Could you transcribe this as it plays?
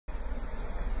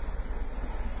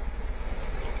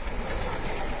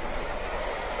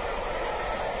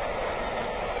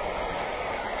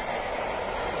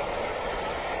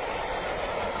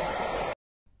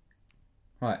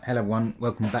Right, hello everyone,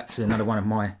 welcome back to another one of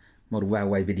my model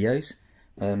railway videos.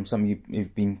 Some of you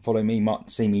who've been following me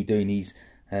might see me doing these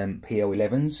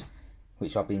PL11s,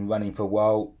 which I've been running for a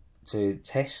while to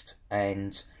test,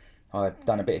 and I've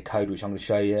done a bit of code which I'm going to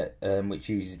show you, which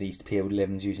uses these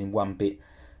PL11s using 1-bit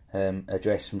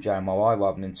address from JMRI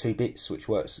rather than 2 bits, which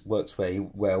works very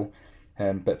well.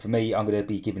 But for me, I'm going to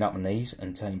be giving up on these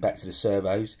and turning back to the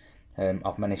servos.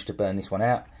 I've managed to burn this one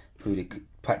out through the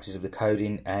practice of the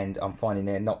coding, and I'm finding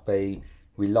they're not very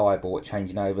reliable at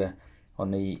changing over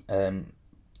on the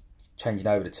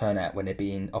turnout when they're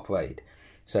being operated.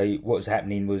 So what was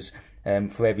happening was,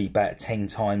 for every about 10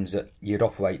 times that you'd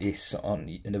operate this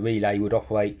on, the relay would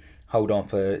operate, hold on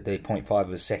for the 0.5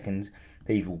 of a second,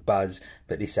 these will buzz,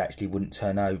 but this actually wouldn't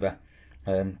turn over.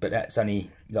 But that's only,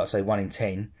 like I say, 1 in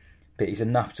 10, but it's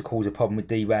enough to cause a problem with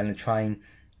derailing the train.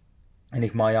 And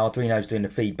if my Arduino is doing the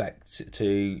feedback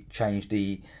to change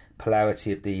the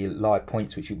polarity of the live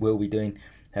points, which it will be doing,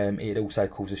 it also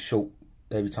causes a short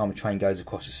every time a train goes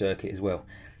across the circuit as well.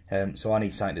 So I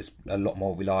need something that's a lot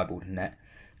more reliable than that.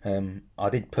 I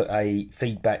did put a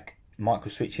feedback micro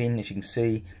switch in, as you can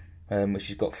see, which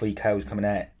has got 3 cables coming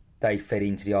out. They fed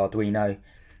into the Arduino,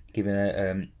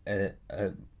 giving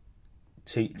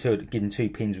giving 2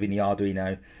 pins within the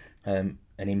Arduino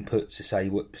an input to say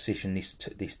what position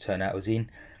this turnout was in.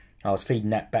 I was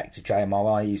feeding that back to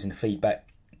JMRI using the feedback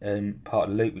part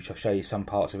of the loop, which I'll show you some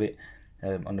parts of it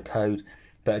on the code.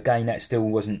 But again, that still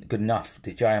wasn't good enough.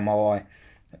 The JMRI,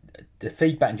 the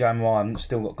feedback in JMRI, I've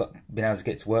still been able to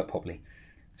get to work properly.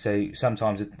 So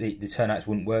sometimes the turnouts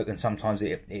wouldn't work, and sometimes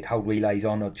it'd hold relays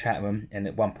on or chatter them, and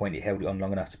at one point it held it on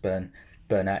long enough to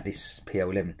burn out this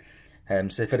PL11.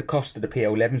 So for the cost of the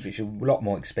PL11s, which are a lot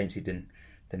more expensive than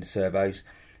the servos,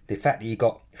 the fact that you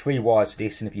got 3 wires for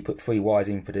this, and if you put 3 wires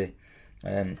in for the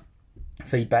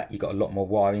feedback, you got a lot more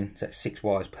wiring. So that's 6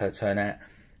 wires per turnout.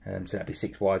 So that'd be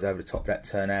 6 wires over the top of that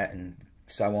turnout, and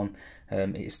so on.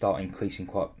 It started increasing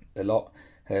quite a lot.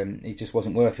 It just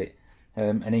wasn't worth it.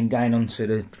 And then going on to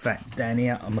the fact down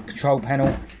here on the control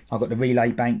panel, I've got the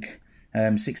relay bank,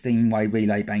 16-way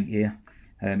relay bank here.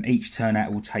 Each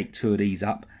turnout will take 2 of these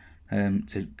up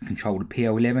to control the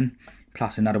PL11,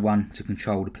 plus another one to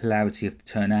control the polarity of the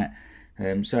turnout.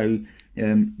 So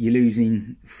you're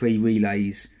losing 3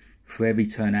 relays for every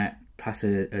turnout, plus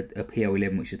a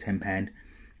PL11, which is £10,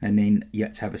 and then you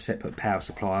have to have a separate power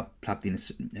supply plugged in.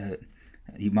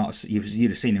 You'd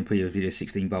have seen in previous video,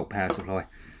 16-volt power supply,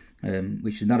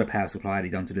 which is another power supply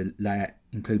added onto the layout,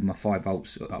 including my 5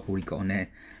 volts I've already got on there,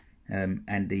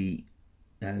 and the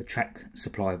track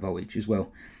supply voltage as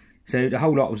well. So the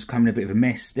whole lot was coming a bit of a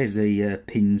mess. There's the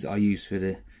pins I use for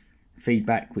the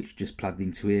feedback, which just plugged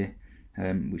into here,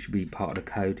 which will be part of the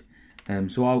code.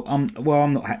 So I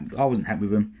wasn't happy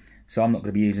with them, so I'm not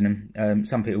going to be using them.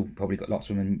 Some people probably got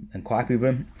lots of them and quite happy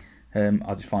with them.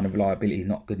 I just find the reliability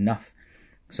not good enough,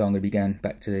 so I'm going to be going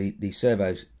back to these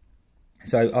servos.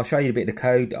 So I'll show you a bit of the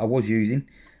code I was using,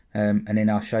 and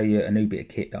then I'll show you a new bit of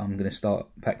kit that I'm going to start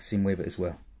practicing with it as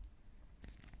well.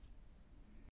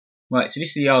 Right, so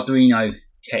this is the Arduino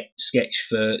sketch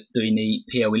for doing the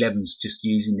PL11s, just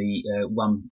using the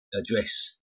 1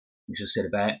 address, which I said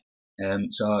about.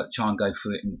 So I'll try and go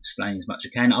through it and explain as much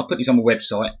as I can. I'll put this on my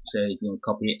website, so if you want to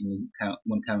copy it and you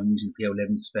want to carry on using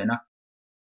PL11s, it's fair enough.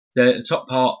 So the top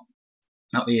part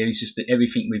up here is just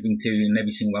everything we've been doing in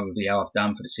every single other video I've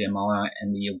done for the CMRI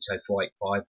and the Auto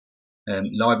 485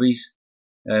 libraries.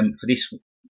 For this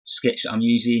sketch that I'm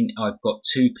using, I've got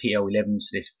 2 PL11s, so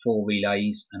there's 4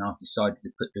 relays, and I've decided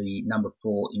to put the number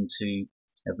 4 into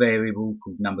a variable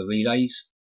called number relays,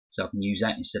 so I can use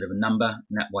that instead of a number,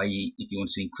 and that way if you want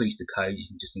to increase the code, you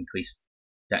can just increase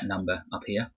that number up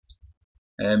here.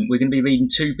 We're going to be reading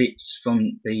 2 bits from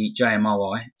the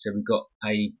JMRI, so we've got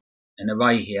an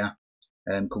array here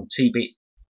called T-bit,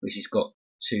 which has got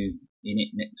 2 in it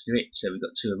next to it, so we've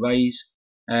got 2 arrays.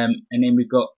 And then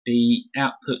we've got the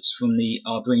outputs from the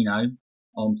Arduino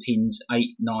on pins 8,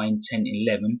 9, 10,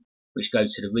 11, which go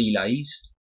to the relays.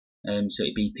 So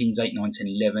it'd be pins 8, 9, 10,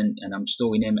 11, and I'm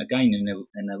storing them again in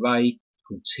an array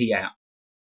called T-out.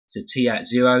 So T-out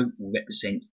 0 will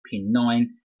represent pin 9,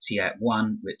 T-out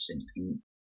 1 represent pin,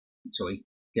 sorry,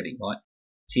 get it right.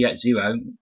 T-out 0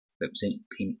 represent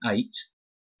pin 8,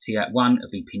 T-out 1 will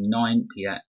be pin 9,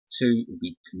 T-out 2 will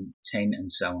be pin 10, and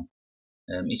so on.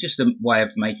 It's just a way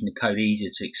of making the code easier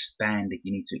to expand if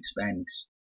you need to expand this.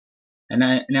 And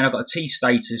then I've got a T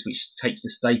status, which takes the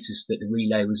status that the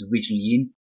relay was originally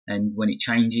in, and when it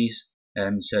changes,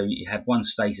 so you have 1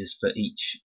 status for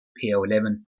each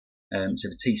PL11. So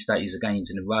the T status again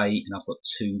is an array, and I've got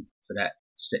 2 for that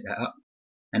to set that up.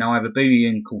 And I have a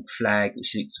boolean called flag,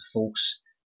 which is equal to false,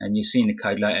 and you'll see in the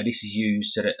code later, this is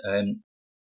used so that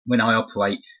when I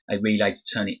operate a relay to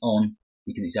turn it on,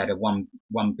 because it's had a one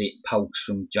bit pulse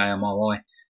from JMRI,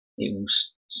 it will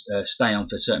stay on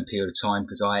for a certain period of time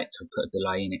because I had to put a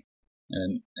delay in it,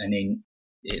 and then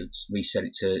it would reset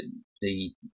it to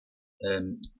the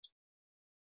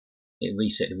it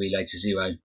reset the relay to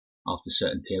 0 after a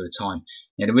certain period of time.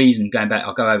 Now the reason, going back,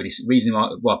 I'll go over this, the reason why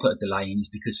I put a delay in is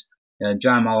because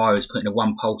JMRI was putting a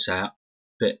 1 pulse out,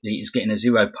 but it's getting a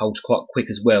 0 pulse quite quick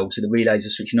as well, so the relays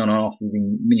are switching on and off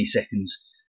within milliseconds,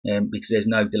 because there's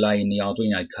no delay in the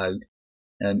Arduino code.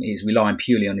 It's relying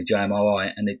purely on the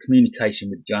JMRI, and the communication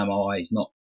with JMRI is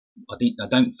not, I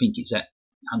don't think it's at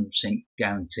 100%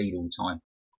 guaranteed all the time,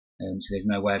 so there's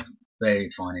no way of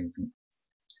verifying everything.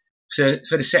 So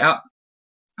for the setup,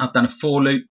 I've done a for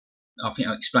loop. I think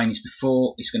I explained this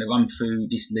before. It's going to run through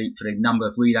this loop for the number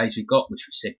of relays we've got, which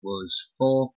we said was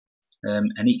 4,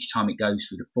 and each time it goes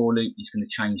through the for loop, it's going to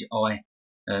change I.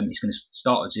 It's going to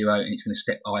start at 0 and it's going to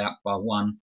step I up by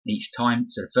 1 each time.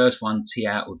 So the first one, T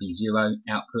out, would be 0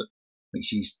 output, which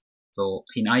is used for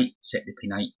pin 8, set the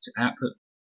pin 8 to output.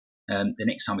 The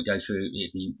next time it goes through,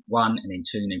 it'll be 1 and then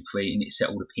 2 and then 3, and it set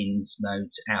all the pins,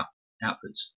 nodes,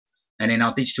 outputs. And then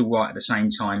our digital write at the same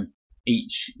time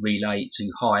each relay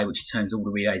to high, which turns all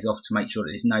the relays off to make sure that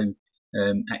there's no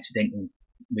accidental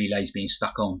relays being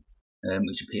stuck on,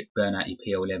 which will burn out your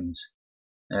PL11s.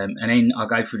 And then I'll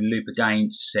go through the loop again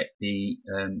to set the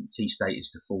T status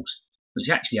to false, which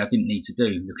actually I didn't need to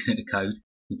do looking at the code,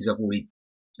 because I've already,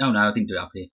 oh no, I didn't do it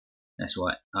up here, that's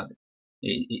right,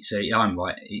 I'm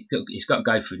right, it's got to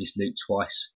go through this loop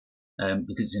twice,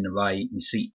 because it's an array. We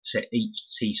set each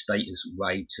T status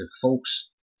array to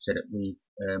false, so that we've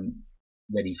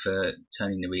ready for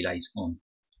turning the relays on.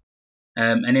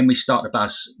 And then we start the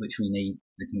bus, which we need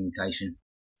the communication.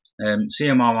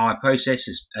 CMRI process,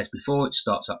 as before, it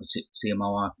starts up the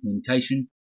CMRI communication,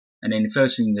 and then the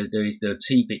first thing we're going to do is do a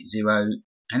T bit 0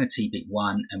 and a T bit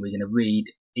 1, and we're going to read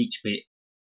each bit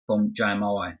from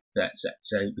JMRI.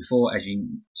 So before, as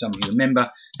some of you remember,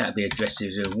 that would be address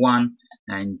 001,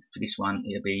 and for this one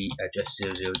it'll be address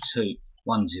 002,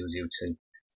 1002.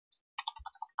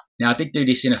 Now I did do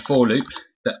this in a for loop,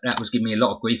 but that was giving me a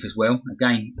lot of grief as well.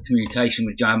 Again, communication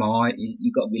with JMRI,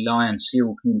 you've got to rely on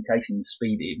serial communication, the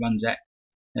speed that it runs at.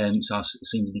 So I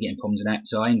seem to be getting problems in that,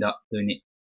 so I end up doing it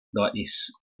like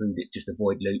this through just a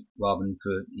void loop rather than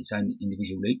for its own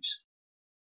individual loops.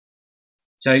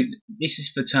 So this is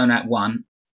for turnout 1,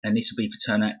 and this will be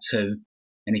for turnout 2.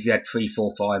 And if you had 3,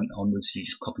 4, 5 onwards, you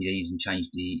just copy these and change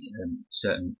the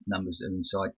certain numbers that are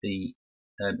inside the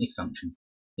if function,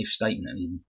 if statement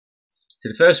even. So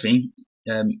the first thing,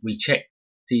 we check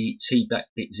the T back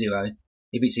bit 0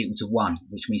 if it's equal to 1,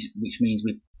 which means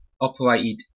we've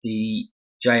operated the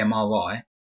JMRI,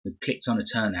 we've clicked on a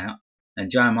turnout,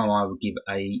 and JMRI will give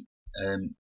a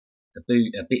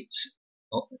bit,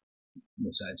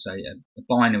 a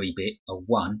binary bit of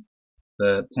 1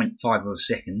 for 0.5 of a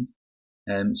second.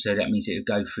 So that means it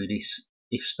will go through this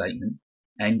if statement,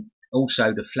 and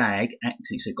also the flag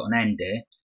acts, it's got an AND there,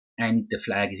 and the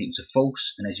flag is equal to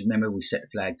false, and as you remember, we set the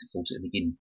flag to false at the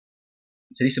beginning.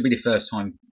 So this will be the first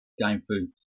time going through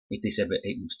if this ever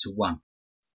equals to 1.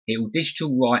 It will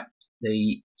digital write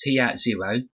the T out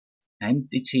 0 and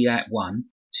the T out 1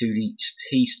 to the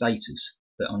T status,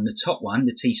 but on the top one,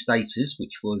 the T status,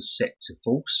 which was set to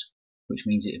false, which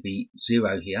means it will be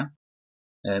 0 here.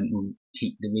 We'll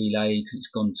keep the relay because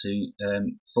it's gone to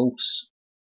false.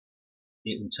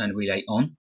 It will turn the relay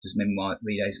on, because remember my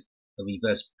relays are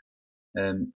reverse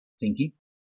thinking,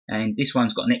 and this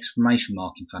one's got an exclamation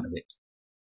mark in front of it,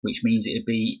 which means it would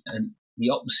be the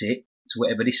opposite to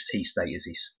whatever this T status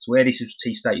is. So where this is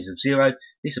T status of 0,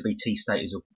 this will be T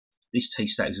status of, this T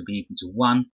status will be equal to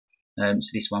 1.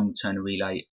 So this one will turn the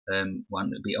relay 1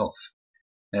 will be off.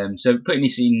 So putting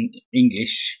this in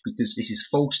English, because this is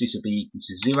false, this will be equal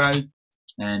to 0,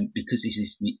 and because this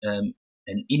is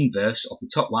an inverse of the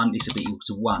top one, this will be equal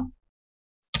to 1.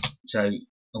 So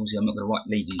obviously I'm not going to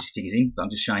leave these figures in, but I'm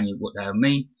just showing you what they will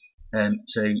mean.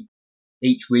 So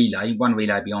each relay, one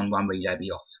relay will be on, one relay will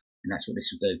be off, and that's what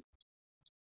this will do.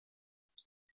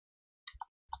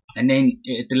 And then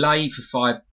a delay for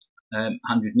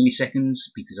 500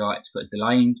 milliseconds, because I had to put a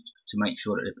delay in to make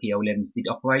sure that the PL11s did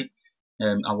operate.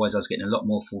 Otherwise I was getting a lot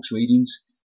more false readings.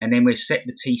 And then we've set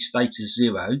the T status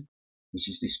 0, which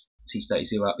is this T status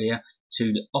 0 up here,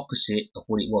 to the opposite of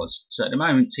what it was. So at the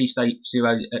moment, T state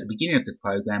 0 at the beginning of the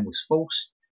program was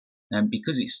false, and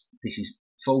because this is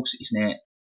false, it's now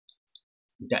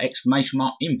that exclamation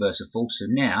mark inverse of false. So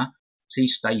now T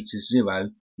status 0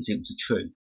 is equal to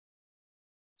true.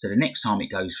 So the next time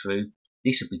it goes through,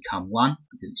 this will become 1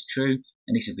 because it's true,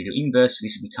 and this will be the inverse, so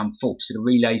this will become false. So the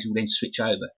relays will then switch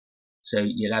over. So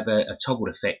you'll have a toggle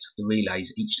effect of the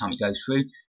relays each time it goes through.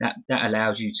 That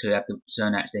allows you to have the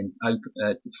turnouts then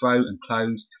open, throw and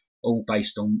close, all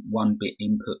based on 1 bit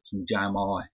input from the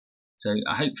JMRI. So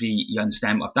hopefully you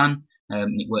understand what I've done.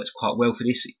 It works quite well for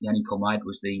this. The only problem I had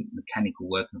was the mechanical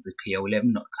working of the PL11,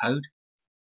 not the code.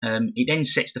 It then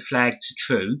sets the flag to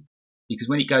true, because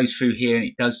when it goes through here and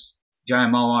it does,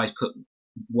 JMRI's put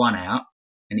 1 out,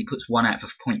 and it puts 1 out for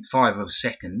 0.5 of a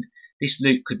second. This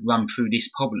loop could run through this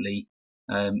probably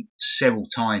several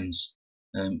times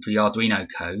for the Arduino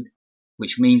code,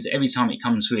 which means that every time it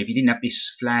comes through, if you didn't have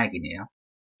this flag in here,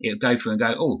 it would go through and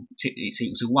go, oh, it's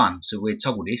equal to 1, so we'd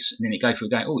toggle this, and then it go through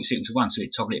and go, oh, it's equal to 1, so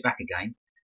it'd toggle it back again.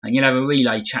 And you'll have a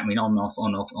relay chattering on, off,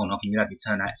 on, off, on, off, and you'll have your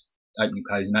turnouts open,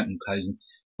 closing,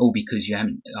 all because I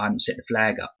haven't set the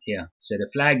flag up here. So the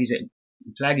flag is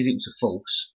equal to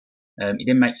false. It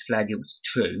then makes the flag equal to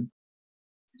true,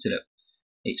 so that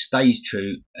it stays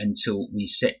true until we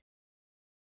set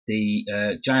the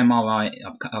JMRI.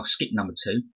 I'll skip number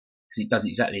 2 because it does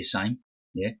exactly the same.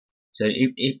 Yeah. So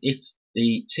if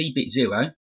the T bit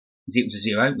 0 is equal to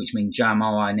 0, which means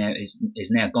JMRI now is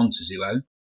now gone to 0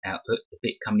 output. The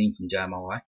bit coming in from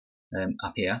JMRI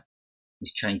up here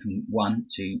is changed from 1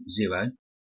 to 0,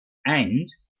 and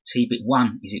T bit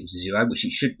 1 is equal to 0, which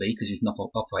it should be because you've not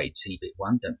operated T bit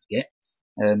 1. Don't forget.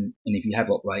 And if you have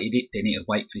operated it, then it'll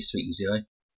wait for this to equal 0.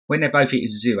 When they're both equal to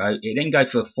 0, it then go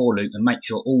through a for loop and make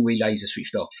sure all relays are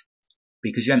switched off,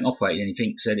 because you haven't operated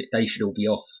anything, so that they should all be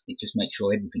off. It just makes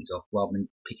sure everything's off rather than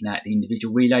picking out the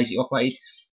individual relays that you operated.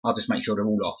 I'll just make sure they're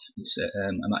all off. It's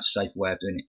a much safer way of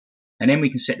doing it. And then we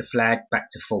can set the flag back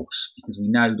to false, because we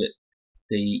know that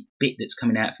the bit that's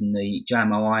coming out from the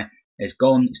JMRI has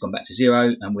gone. It's gone back to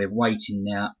 0, and we're waiting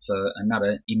now for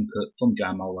another input from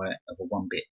JMRI of a 1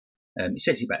 bit. It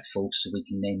sets it back to false, so we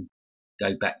can then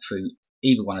go back through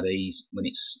either one of these when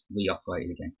it's reoperated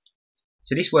again.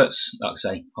 So this works, like I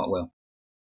say, quite well.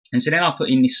 And so then I'll put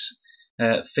in this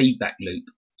feedback loop,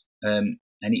 and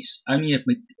it's only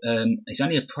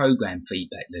a program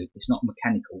feedback loop. It's not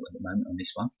mechanical at the moment on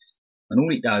this one. And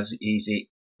all it does is it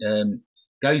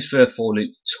goes through a for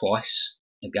loop twice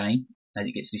again as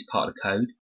it gets to this part of the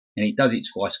code, and it does it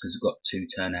twice because we've got 2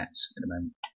 turnouts at the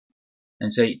moment.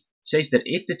 And so it says that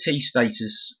if the T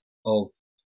status of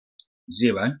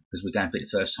 0, because we're going for it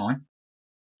the first time,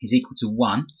 is equal to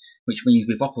 1, which means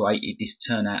we've operated this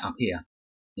turnout up here,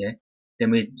 yeah,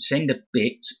 then we send a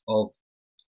bit of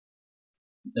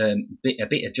a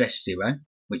bit address 0,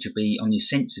 which will be on your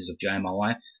sensors of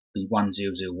JMRI, be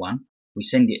 1001. We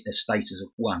send it a status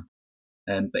of 1.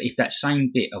 But if that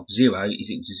same bit of 0 is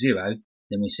equal to 0,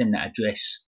 then we send that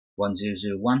address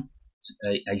 1001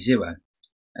 a 0.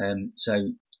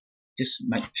 So just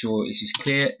make sure this is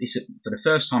clear. This, for the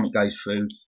first time it goes through,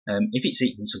 if it's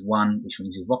equal to 1, which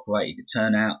means we've operated the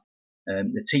turnout,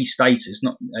 the T status,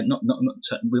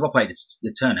 we've operated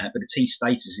the turnout, but the T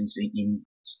status is in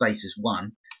status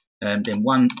 1, then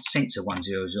one sensor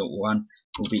 1001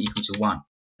 will be equal to 1.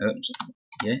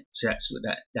 Yeah, so that's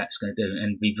what that's going to do,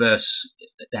 and reverse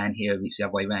down here it's the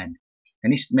other way around.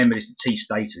 And this, remember, is the T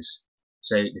status.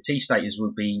 So the T status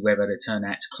will be whether the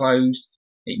turnout's closed,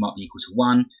 it might be equal to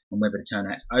 1, and whether the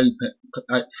turnout's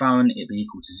open, it'll be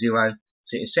equal to 0.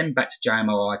 So it'll send back to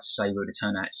JMRI to say whether the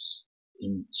turnout's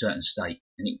in a certain state,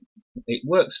 and it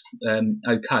works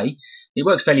okay. It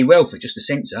works fairly well for just a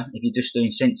sensor if you're just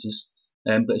doing sensors.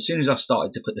 But as soon as I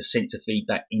started to put the sensor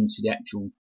feedback into the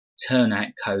actual turnout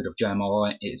code of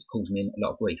JMRI, it's caused me a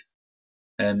lot of grief.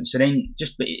 So then,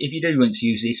 just if you do want to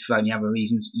use this for any other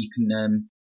reasons, you can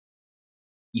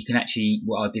actually,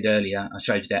 what I did earlier, I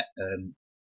showed you that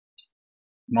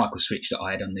micro switch that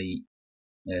I had on the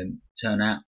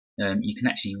turnout. You can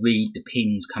actually read the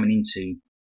pins coming into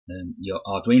your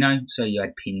Arduino. So you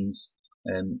had pins,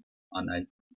 I don't know,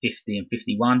 50 and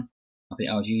 51, I think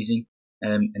I was using.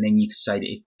 And then you could say that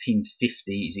if pins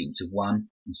 50 is equal to 1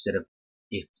 instead of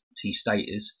if T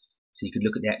status, so you could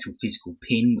look at the actual physical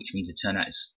pin, which means the turnout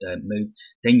is moved,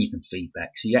 then you can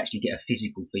feedback. So you actually get a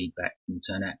physical feedback from the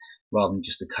turnout rather than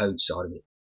just the code side of it.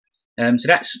 So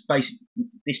that's basically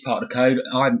this part of the code.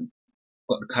 I haven't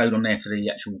got the code on there for the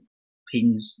actual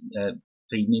pins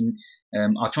feeding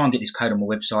in. I'll try and get this code on my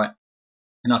website,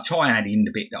 and I'll try and add in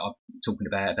the bit that I'm talking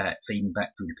about feeding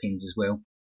back through the pins as well.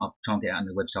 I'll try and get that on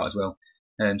the website as well.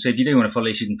 So if you do want to follow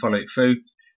this, you can follow it through.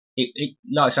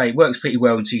 Like I say, it works pretty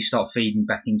well until you start feeding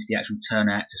back into the actual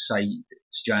turnout to say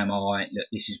to JMRI, look,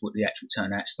 this is what the actual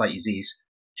turnout status is.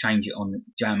 Change it on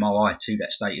JMRI to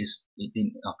that status. I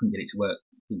couldn't get it to work.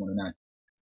 Didn't want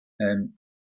to know.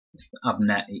 Other than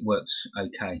that, it works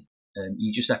okay.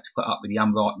 you just have to put up with the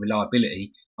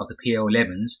unreliability of the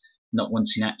PL11s not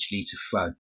wanting actually to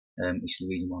throw, which is the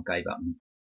reason why I gave up.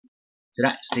 So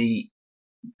that's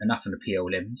enough of the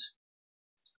PL11s.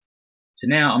 So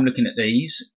now I'm looking at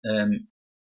these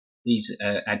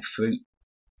add fruit,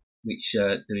 which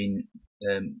are doing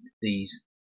these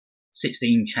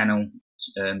 16 channel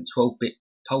 12-bit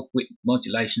pulse width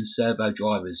modulation servo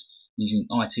drivers using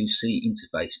I2C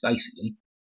interface. Basically,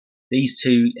 these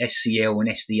two SCL and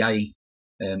SDA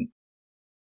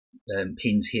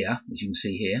pins here, as you can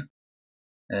see here.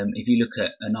 If you look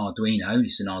at an Arduino,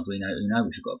 this is an Arduino Uno,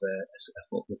 which I've got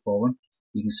a forum.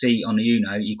 You can see on the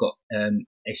Uno you've got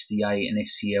SDA and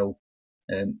SCL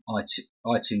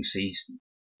I2C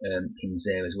pins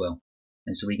there as well.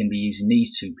 And so we're going to be using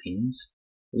these two pins.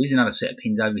 There is another set of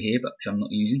pins over here, but which I'm not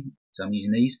using, so I'm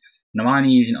using these. And I'm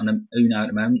only using it on the Uno at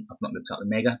the moment. I've not looked up the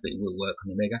Mega, but it will work on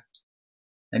the Mega.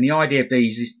 And the idea of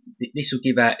these is this will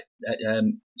give out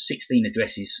 16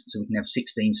 addresses, so we can have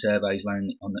 16 servos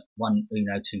running on the one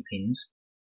Uno 2 pins.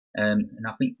 And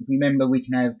I think, if you remember, we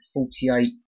can have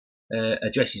 48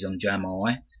 addresses on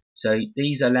JMRI. So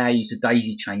these allow you to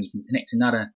daisy chain. You can connect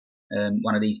another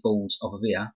one of these boards over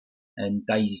here and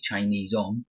daisy chain these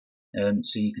on,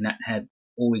 so you can have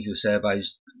all of your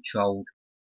servos controlled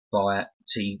via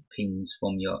 2 pins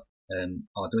from your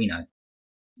Arduino.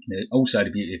 Also,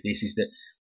 the beauty of this is that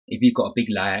if you've got a big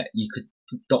layout, you could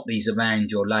dot these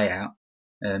around your layout,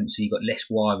 so you've got less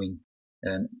wiring,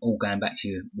 all going back to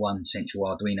your one central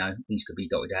Arduino. These could be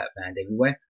dotted out around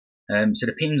everywhere. So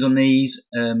the pins on these,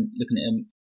 looking at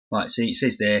them, right, so it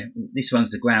says there, this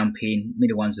one's the ground pin,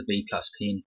 middle one's the B+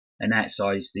 pin, and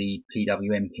outside is the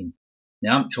PWM pin.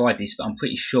 Now I haven't tried this, but I'm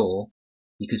pretty sure,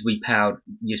 because we powered,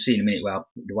 you'll see in a minute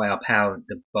the way I powered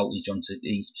the voltage onto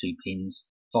these 2 pins,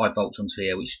 5 volts onto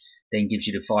here, which then gives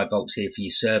you the 5 volts here for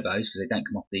your servos, because they don't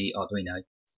come off the Arduino,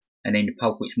 and then the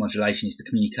pulse width modulation is the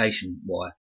communication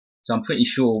wire. So I'm pretty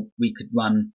sure we could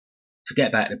run, forget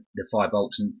about the 5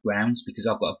 volts and grounds, because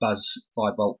I've got a buzz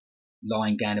 5 volt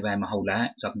line going around my whole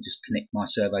layout, so I can just connect my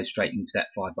servo straight into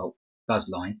that 5 volt buzz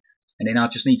line, and then I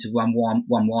just need to run one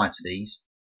wire to these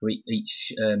for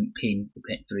each pin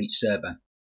for each servo.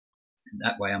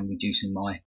 That way I'm reducing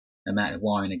my amount of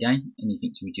wiring again.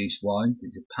 Anything to reduce wiring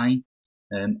is a pain.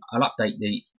 I'll update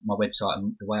my website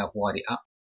and the way I've wired it up.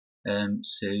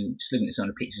 So just looking at some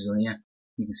of the pictures on here,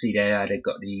 you can see there they've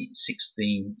got the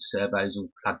 16 servos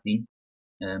all plugged in,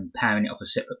 powering it off a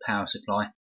separate power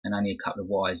supply, and only a couple of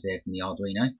wires there from the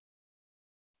Arduino.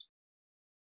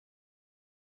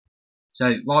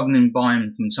 So rather than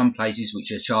buying from some places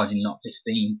which are charging like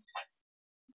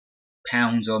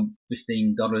 £15 or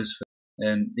 $15 for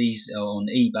these are on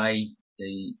eBay,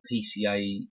 the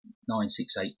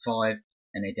PCA9685,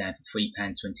 and they're down for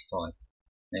 £3.25.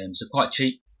 So quite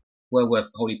cheap, well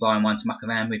worth probably buying one to muck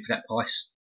around with for that price,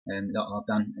 like I've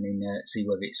done, and then see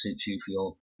whether it suits you for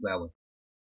your railway.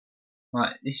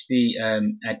 Right, this is the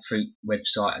Add Fruit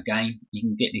website again. You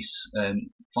can get this,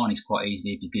 find this quite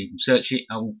easily if you Google search it.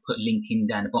 I will put a link in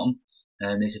down the bottom.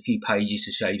 There's a few pages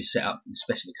to show you the setup and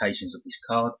specifications of this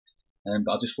card,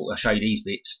 but I just thought I'd show you these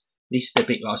bits. This is the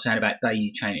bit that I was saying about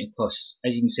daisy chaining across.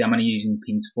 As you can see, I'm only using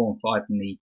pins 4 and 5 from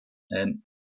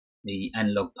the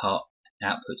analog part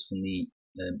outputs from the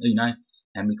Uno,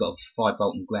 and we've got 5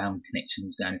 volt and ground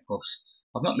connections going across.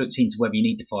 I've not looked into whether you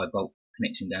need the 5 volt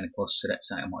connection down across, so that's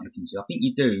something I might look into. I think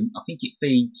you do. I think it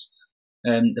feeds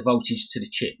the voltage to the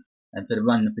chip and for the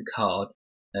run of the card,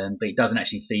 but it doesn't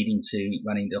actually feed into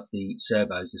running off the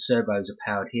servos. The servos are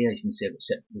powered here. As you can see,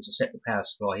 there's a separate power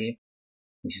supply here,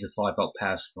 which is a 5 volt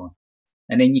power supply.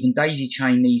 And then you can daisy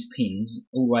chain these pins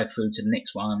all the way through to the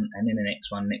next one, and then the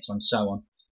next one, so on.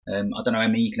 I don't know how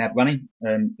many you can have running,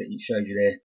 but it shows you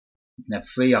there. You can have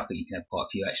 3. I think you can have quite a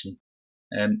few actually.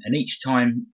 And each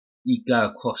time you go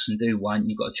across and do one,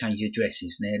 you've got to change your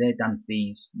addresses. Now they're done for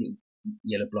these little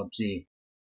yellow blobs here.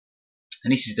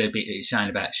 And this is the bit that it's saying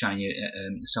about showing you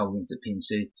the soldering of the pins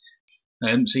too.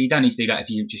 So you don't need to do that if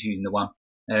you're just using the one.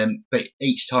 But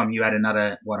each time you add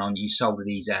another one on, you solder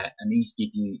these out, and these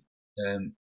give you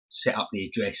set up the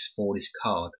address for this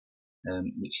card,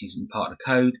 which is in part of the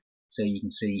code, so you can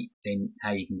see then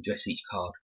how you can address each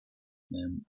card.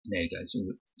 There you go, it's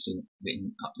all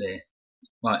written up there.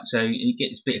 Right, so you get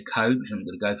this bit of code, which I'm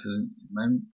going to go through in a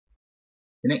moment.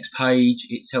 The next page,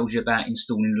 it tells you about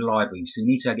installing the library, so you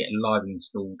need to get a library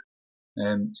installed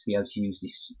to be able to use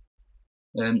this.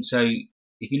 So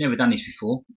if you've never done this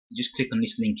before, you just click on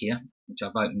this link here, which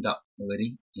I've opened up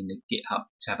already in the GitHub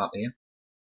tab up here,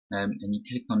 and you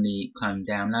click on the clone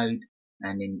download,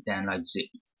 and then download zip.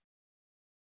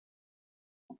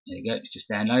 There you go, it's just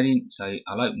downloading. So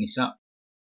I'll open this up,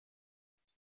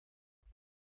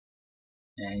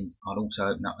 and I'll also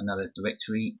open up another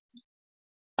directory.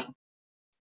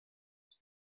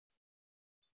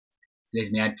 So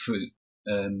there's my Adafruit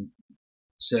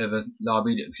server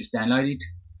library that I've just downloaded,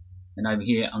 and over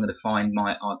here I'm going to find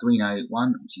my Arduino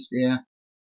one, which is there,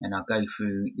 and I'll go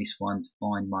through this one to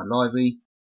find my library.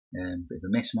 Bit of a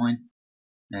mess mine,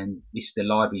 and this is the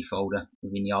library folder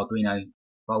within the Arduino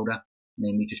folder, and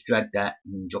then we just drag that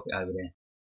and then drop it over there.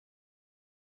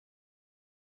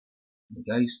 There it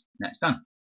goes, and that's done.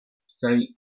 So as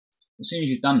soon as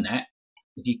you've done that,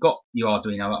 if you've got your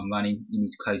Arduino up and running, you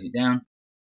need to close it down,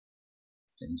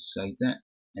 then save that,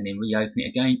 and then reopen it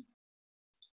again.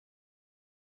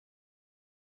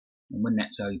 And when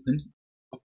that's open,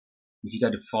 if you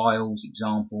go to Files,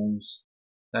 Examples,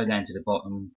 go down to the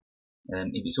bottom,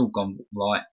 if it's all gone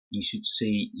right, you should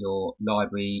see your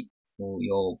library for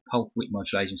your pulse width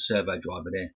modulation servo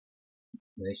driver there.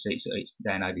 So it's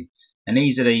downloaded, and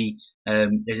these are the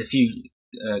there's a few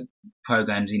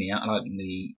programs in here. I'll open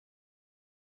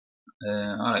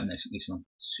this one to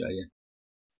show you,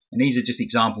 and these are just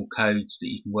example codes that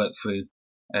you can work through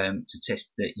to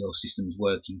test that your system's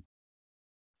working,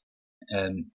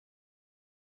 and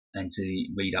to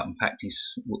read up and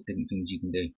practice what different things you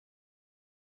can do.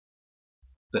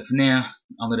 But for now,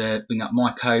 I'm going to bring up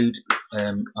my code.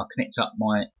 I'll connect up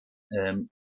my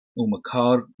all my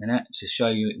card and that to show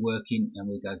you it working, and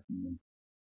we'll go from there.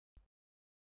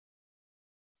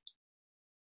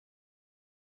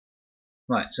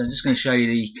 Right, so I'm just going to show you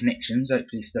the connections.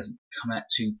 Hopefully this doesn't come out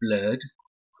too blurred.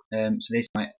 So there's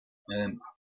my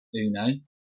Uno.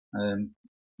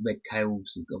 Red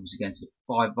cable's obviously going to the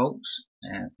 5 volts.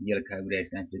 The yellow cable there is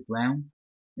going to the ground.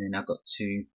 And then I've got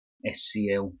 2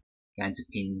 SCL going to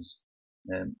pins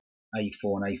A4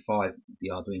 and A5 of the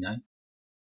Arduino.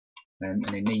 And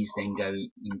then these then go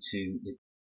into the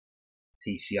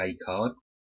PCA card.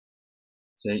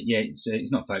 So yeah, so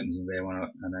it's not focusing very well,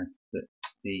 I know, but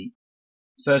the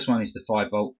first one is the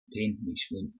 5 volt pin, which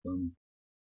went from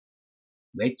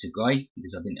red to grey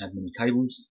because I didn't have many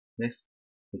cables left.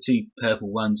 The 2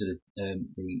 purple ones are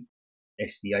the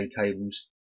SDA cables,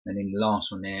 and then the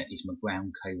last one there is my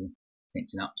ground cable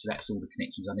connecting up. So that's all the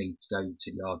connections I need to go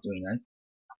to the Arduino.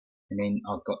 And then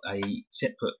I've got a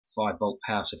separate 5 volt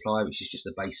power supply, which is just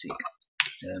a basic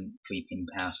 3-pin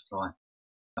power supply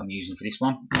I'm using for this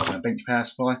one. I've got a bench power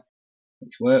supply,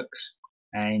 which works,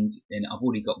 and then I've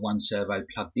already got one servo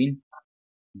plugged in,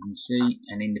 you can see.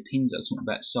 And then the pins that I was talking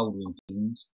about, soldering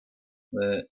pins,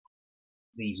 were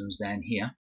these ones down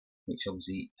here, which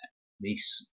obviously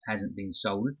this hasn't been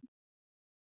soldered.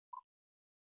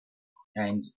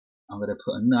 And I'm going to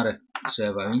put another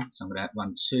servo in, so I'm going to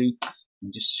run 2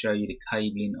 and just show you the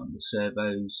cabling on the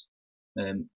servos.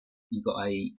 You've got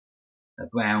a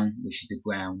brown, which is the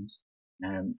ground,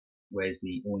 whereas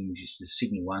the orange is the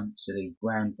signal one. So the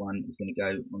ground one is going to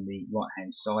go on the right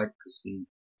hand side, because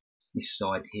this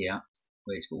side here,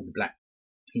 where it's got all the black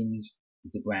pins,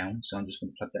 is the ground. So I'm just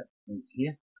going to plug that into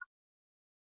here.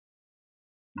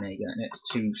 And there you go. And that's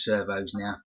 2 servos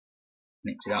now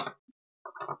connected up,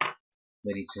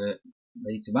 ready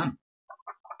to run.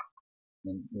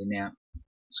 And we'll now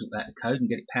sort out the code and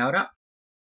get it powered up.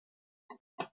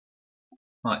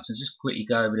 Right, so just quickly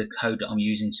go over the code that I'm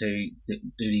using to do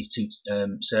these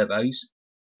 2 servos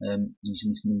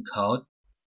using this new card.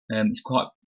 It's quite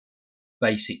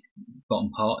basic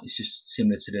bottom part. It's just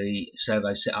similar to the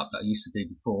servo setup that I used to do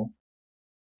before.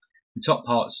 The top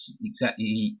part's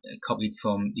exactly copied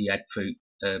from the Adafruit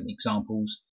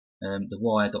examples. The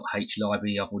wire.h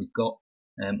library I've already got.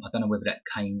 I don't know whether that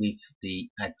came with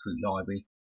the Adafruit library.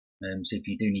 So if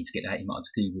you do need to get that, you might have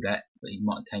to Google that, but it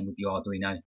might have came with your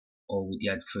Arduino or with the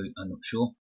Adafruit, I'm not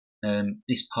sure.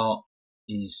 This part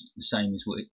is the same as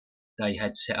what they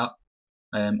had set up.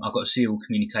 I've got a serial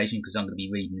communication because I'm going to be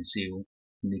reading the serial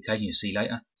communication, you'll see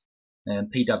later.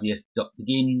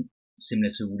 PW.begin, similar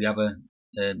to all the other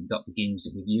dot begins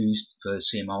that we've used for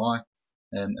CMRI.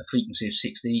 A frequency of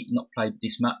 60, not played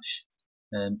this much,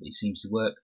 but it seems to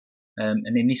work. And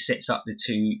then this sets up the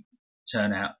 2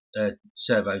 turnout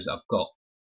servos that I've got.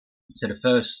 So the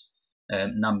first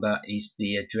number is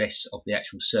the address of the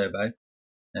actual servo.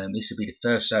 This will be the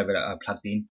first servo that I plugged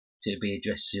in, so it'll be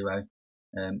address 0.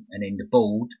 And then the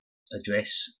board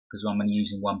address, because I'm only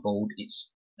using one board,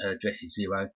 its address is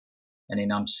 0. And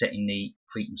then I'm setting the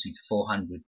frequency to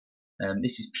 400.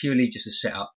 This is purely just a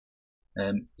setup.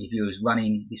 If you was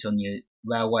running this on your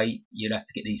railway, you'd have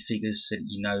to get these figures so that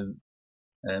you know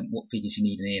what figures you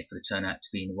need in here for the turnout to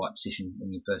be in the right position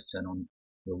when you first turn on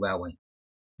your railway.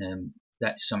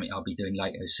 That's something I'll be doing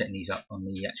later, setting these up on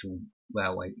the actual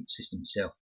railway system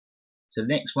itself. So the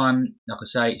next one, like I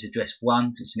say, it's address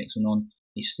 1, it's the next one on.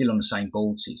 It's still on the same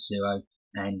board, so it's 0,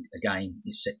 and again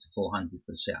it's set to 400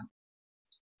 for the setup.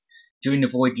 During the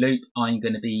void loop, I'm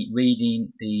going to be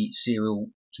reading the serial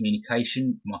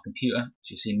communication from my computer, which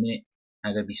you'll see in a minute.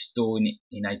 I'm going to be storing it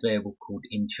in a variable called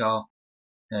inchar,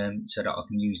 so that I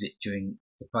can use it during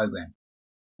the program.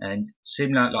 And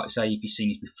similar, like I say, if you've seen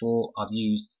this before, I've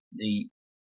used the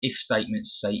if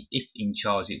statements to say if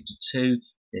inchar is equal to 2,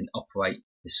 then operate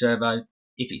the servo.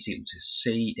 If it's equal to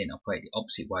C, then operate the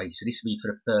opposite way. So this will be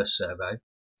for the first servo,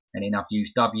 and then I've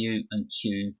used W and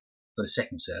Q for the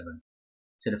second servo.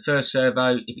 So the first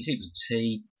servo, if it's equal to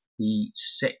T, we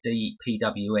set the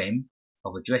PWM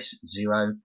of address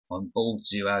 0 on board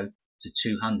 0 to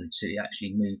 200, so it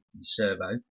actually moves the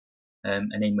servo.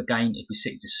 And then again, if we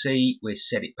set it to C, we'll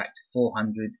set it back to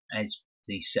 400 as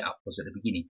the setup was at the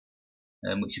beginning,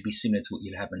 which would be similar to what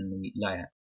you'll have in the layout.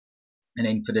 And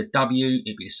then for the W, it'll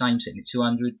be the same, setting to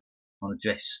 200 on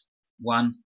address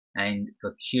 1, and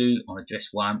for Q on address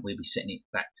 1, we'll be setting it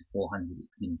back to 400 at the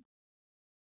beginning.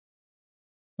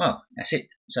 Well, that's it.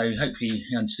 So hopefully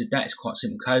you understood that. It's quite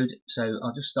simple code. So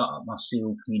I'll just start up my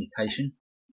serial communication,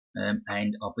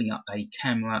 and I'll bring up a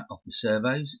camera of the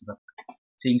servos.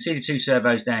 So you can see the two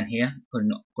servos down here. Probably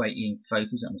not great in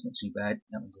focus. That one's not too bad.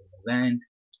 That one's all around.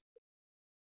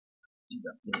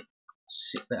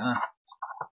 Sit better.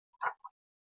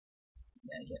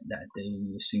 Yeah, that'll do.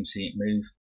 You'll soon see it move.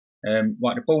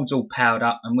 Right, the board's all powered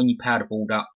up, and when you power the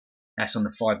board up, that's on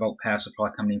the 5-volt power supply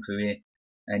coming in through here.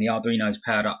 And the Arduino is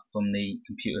powered up from the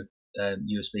computer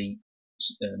USB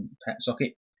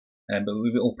socket. But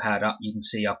with it all powered up, you can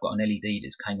see I've got an LED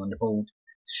that's came on the board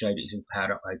to show that it's all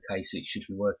powered up okay, so it should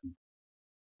be working.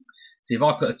 So if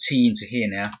I put a T into here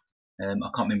now, I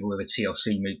can't remember whether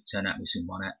TLC moved to turn out with some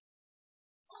one out.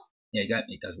 There you go,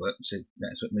 it does work. So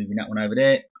that's what moving that one over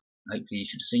there. Hopefully you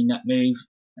should have seen that move.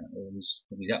 It was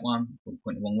probably that one, probably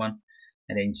pointing the wrong one.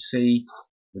 And then C,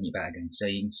 bring it back again, so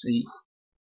you can see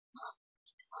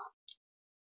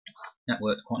that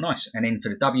worked quite nice. And then for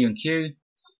the W and Q,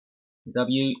 the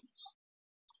W,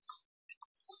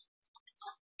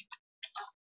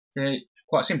 so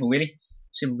quite simple really,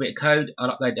 simple bit of code. I'll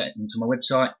upload that into my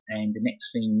website, and the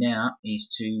next thing now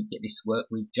is to get this to work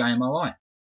with JMRI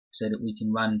so that we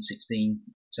can run 16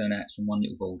 turnouts from one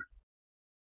little board.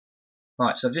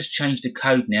 Right, so I've just changed the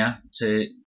code now so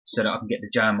that I can get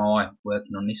the JMRI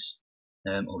working on this,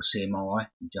 or the CMRI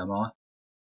and JMRI.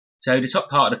 So the top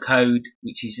part of the code,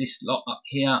 which is this lot up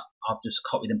here, I've just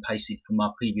copied and pasted from my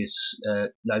previous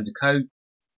loads of code.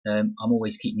 I'm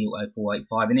always keeping the Auto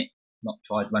 485 in it. Not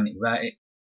tried running it without it.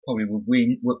 Probably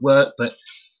would work, but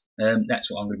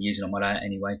that's what I'm going to be using on my layout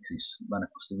anyway, because it's run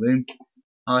across the room.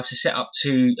 I have to set up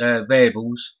two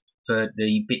variables for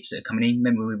the bits that are coming in.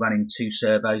 Remember, we're running two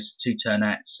servos, two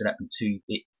turnouts, so that would be 2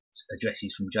 bit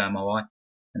addresses from JMRI,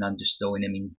 and I'm just storing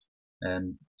them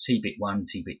in T-bit1,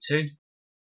 T-bit2.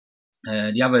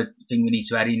 The other thing we need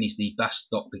to add in is the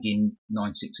bus.begin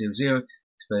 9600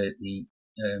 for the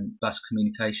bus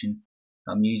communication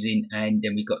I'm using, and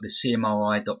then we've got the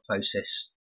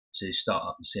CMRI.process to start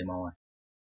up the CMRI.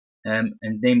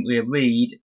 And then we'll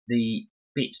read the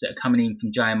bits that are coming in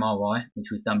from JMRI, which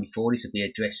we've done before. This will be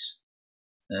address,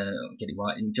 get it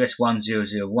right, address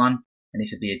 1001, and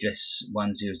this will be address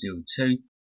 1002,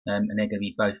 and they're going to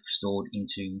be both stored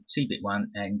into T-bit1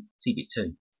 and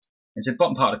T-bit2. And so the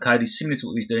bottom part of the code is similar to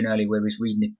what we was doing earlier, where we was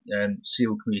reading the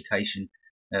serial communication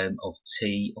of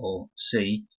T or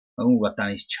C. And all I've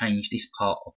done is change this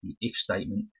part of the if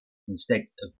statement. Instead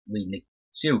of reading the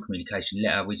serial communication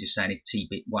letter, we're just saying if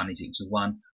T-bit1 is equal to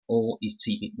 1 or is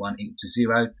T-bit1 equal to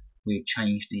 0. We'll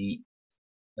change the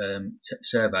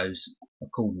servos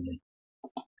accordingly.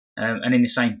 And then the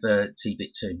same for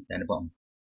T-bit2 down the bottom.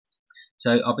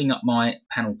 So I'll bring up my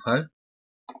Panel Pro.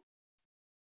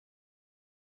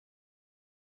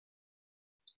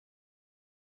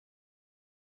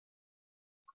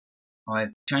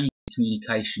 I've changed the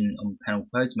communication on Panel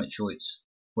Pro to make sure it's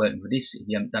working for this. If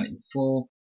you haven't done it before,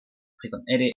 click on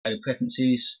Edit, go to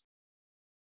Preferences.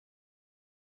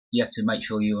 You have to make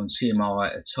sure you're on CMRI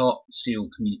at the top, Serial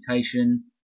Communication.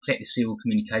 Click the Serial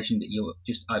Communication that you've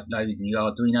just uploaded in your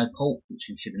Arduino port, which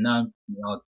you should have known from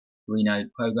the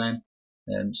Arduino program.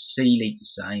 C, leave the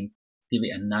same, give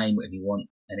it a name, whatever you want,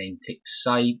 and then tick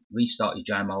Save, restart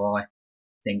your JMRI.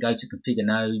 Then go to Configure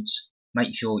Nodes.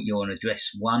 Make sure you're on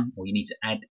address 1, or you need to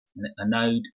add a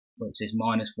node where it says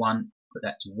 -1, put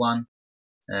that to 1,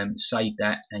 save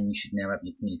that, and you should now have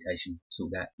your communication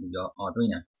sorted out with your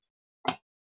Arduino.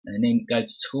 And then go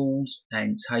to Tools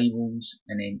and Tables,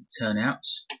 and then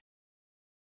Turnouts.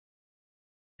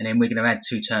 And then we're going to add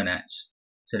 2 turnouts.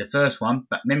 So the first one,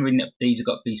 but remembering that these have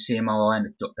got to be CMRI and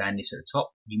the drop down list at the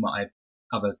top, you might have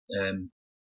other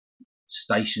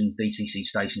stations, DCC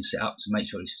stations set up to make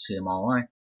sure it's CMRI.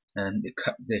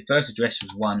 The first address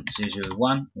was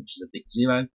 1001, which is a bit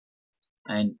 0,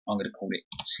 and I'm going to call it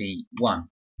T1.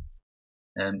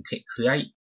 Click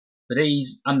create. For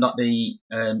these, unlike the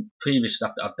previous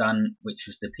stuff that I've done, which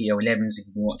was the PL11s, if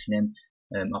you've been watching them,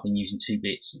 I've been using 2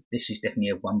 bits. This is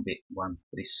definitely a 1-bit one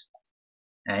for this.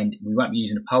 And we won't be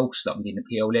using a pulse like we did in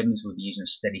the PL11s, we'll be using a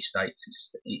steady state.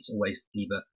 It's always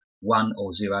either 1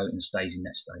 or 0 and stays in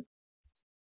that state.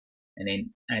 And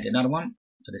then add another one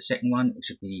for the second one, which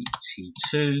would be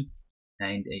T2,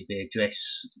 and it'll be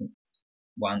address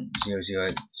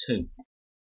 1002. And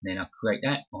then I'll create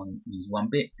that on use 1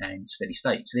 bit and steady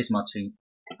state. So there's my 2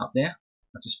 up there.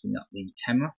 I'll just bring up the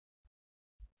camera.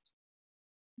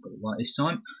 Got it right this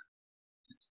time.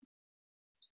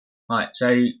 Right, so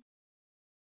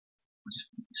I'll just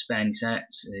expand this out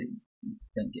so you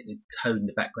don't get the code in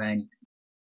the background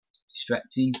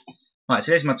distracting. Right,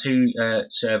 so there's my 2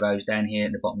 servos down here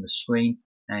at the bottom of the screen,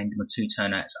 and my 2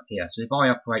 turnouts up here. So if I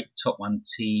operate the top one,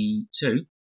 T2,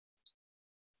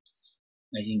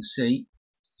 as you can see,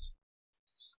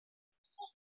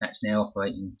 that's now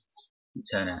operating the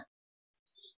turnout.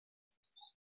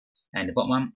 And the bottom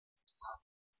one.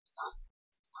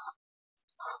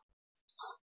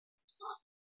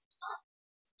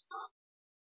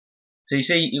 So you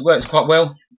see, it works quite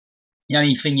well. The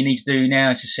only thing you need to do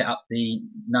now is to set up the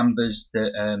numbers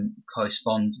that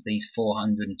correspond to these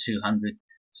 400 and 200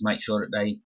 to make sure that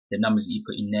the numbers that you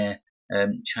put in there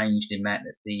change the amount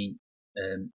that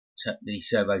the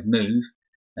servos move,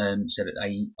 so that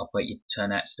they operate your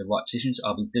turnouts to the right positions.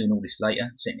 I'll be doing all this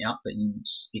later, setting it up. But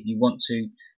if you want to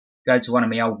go to one of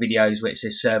my old videos where it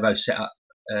says servo setup,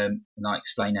 and I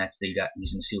explain how to do that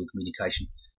using serial communication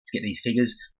to get these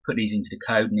figures, put these into the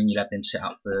code, and then you'll have them set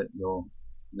up for your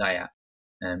layout.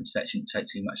 So that shouldn't take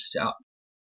too much to set up,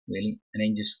 really. And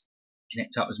then just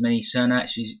connect up as many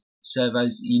turnouts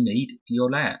servos that you need for your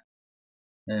layout.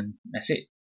 That's it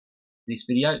for this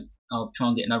video. I'll try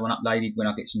and get another one uploaded when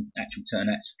I get some actual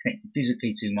turnouts connected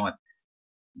physically to my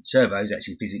servos,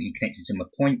 actually physically connected to my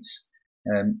points.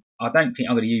 I don't think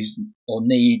I'm going to use or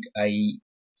need a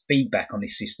feedback on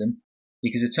this system,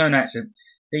 because the turnouts are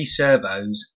these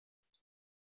servos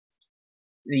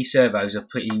are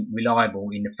pretty reliable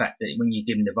in the fact that when you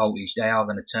give them the voltage, they are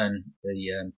going to turn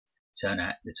the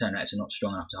turnout. The turnouts are not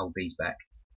strong enough to hold these back.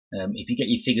 If you get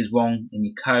your figures wrong in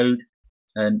your code,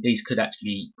 these could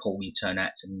actually pull your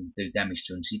turnouts and do damage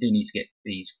to them. So you do need to get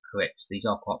these correct. These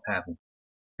are quite powerful.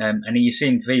 And then you've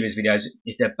seen previous videos,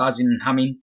 if they're buzzing and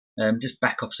humming, just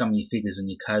back off some of your figures and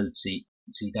your code so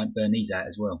you don't burn these out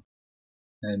as well.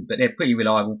 But they're pretty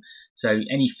reliable, so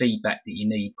any feedback that you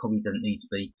need probably doesn't need to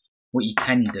be. What you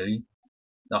can do,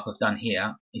 like I've done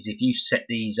here, is if you set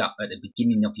these up at the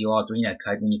beginning of your Arduino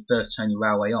code when you first turn your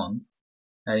railway on,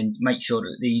 and make sure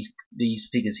that these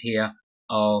figures here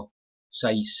are,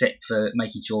 say, set for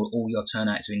making sure all your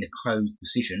turnouts are in the closed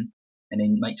position, and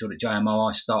then make sure that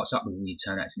JMRI starts up with all your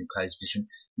turnouts in the closed position.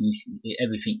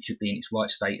 Everything should be in its right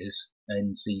status,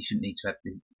 and so you shouldn't need to have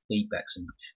the feedback so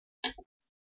much.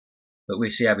 But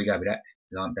we'll see how we go with that,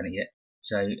 because I haven't done it yet.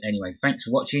 So anyway, thanks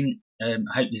for watching. I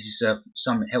hope this is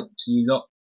some help to you lot.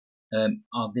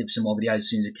 I'll give some more videos as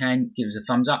soon as I can. Give us a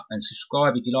thumbs up and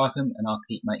subscribe if you like them, and I'll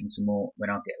keep making some more when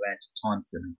I get around to time to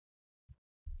do them.